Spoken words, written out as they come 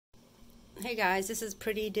Hey guys, this is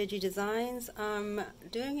Pretty Digi Designs. I'm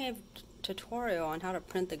doing a tutorial on how to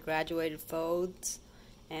print the graduated folds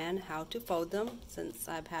and how to fold them, since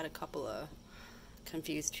I've had a couple of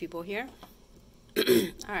confused people here.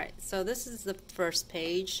 Alright, so this is the first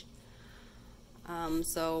page.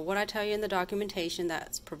 So what I tell you in the documentation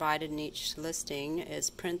that's provided in each listing is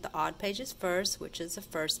print the odd pages first, which is the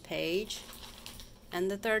first page, and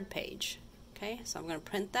the third page. Okay, so I'm going to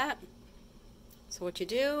print that. So what you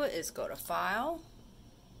do is go to File,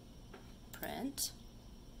 Print,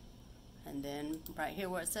 and then right here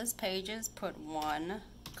where it says Pages, put 1,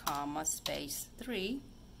 space 3,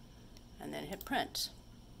 and then hit Print.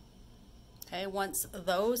 Okay, once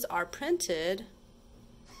those are printed,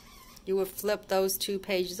 you would flip those two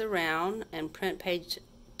pages around and print page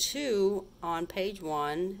 2 on page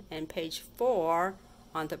 1 and page 4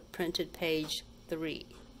 on the printed page 3.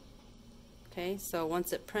 Okay, so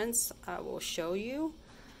once it prints, I will show you.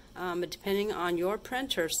 But depending on your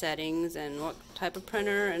printer settings and what type of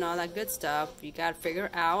printer and all that good stuff, you got to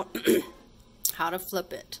figure out how to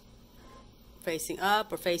flip it. Facing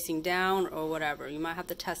up or facing down or whatever. You might have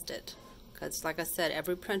to test it. Because like I said,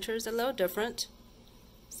 every printer is a little different.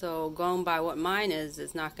 So going by what mine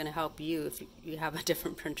is not going to help you if you have a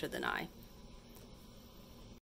different printer than I.